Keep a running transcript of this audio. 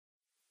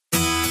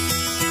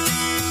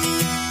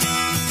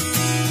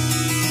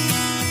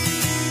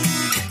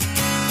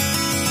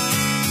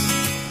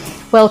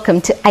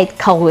Welcome to 8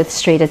 Culworth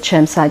Street at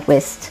Chermside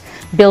West.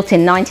 Built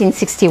in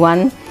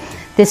 1961,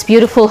 this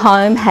beautiful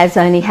home has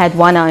only had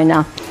one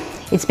owner.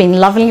 It's been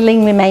lovingly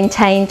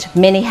maintained,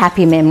 many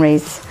happy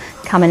memories.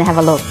 Come and have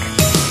a look.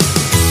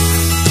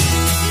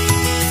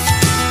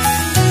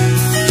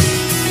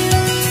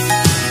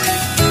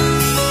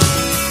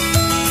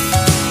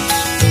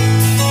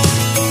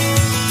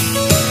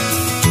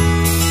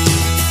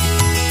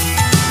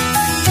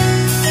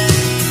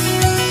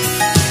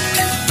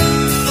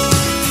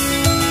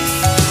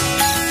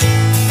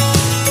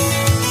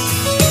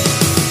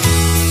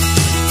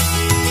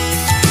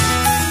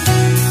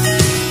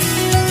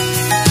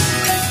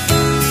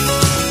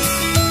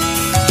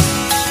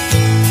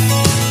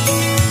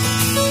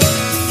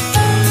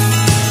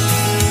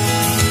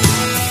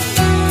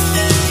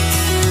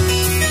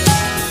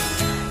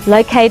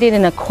 Located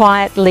in a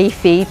quiet,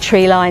 leafy,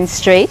 tree-lined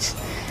street,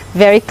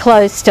 very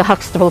close to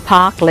Huxtable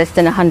Park, less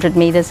than 100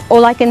 metres.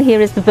 All I can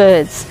hear is the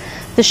birds.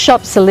 The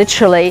shops are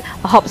literally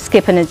a hop,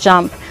 skip and a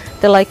jump.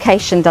 The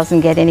location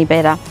doesn't get any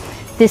better.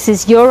 This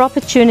is your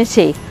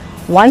opportunity,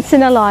 once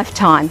in a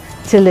lifetime,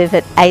 to live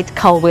at 8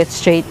 Culworth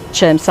Street,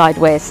 Chermside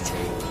West.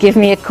 Give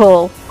me a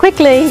call,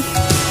 quickly!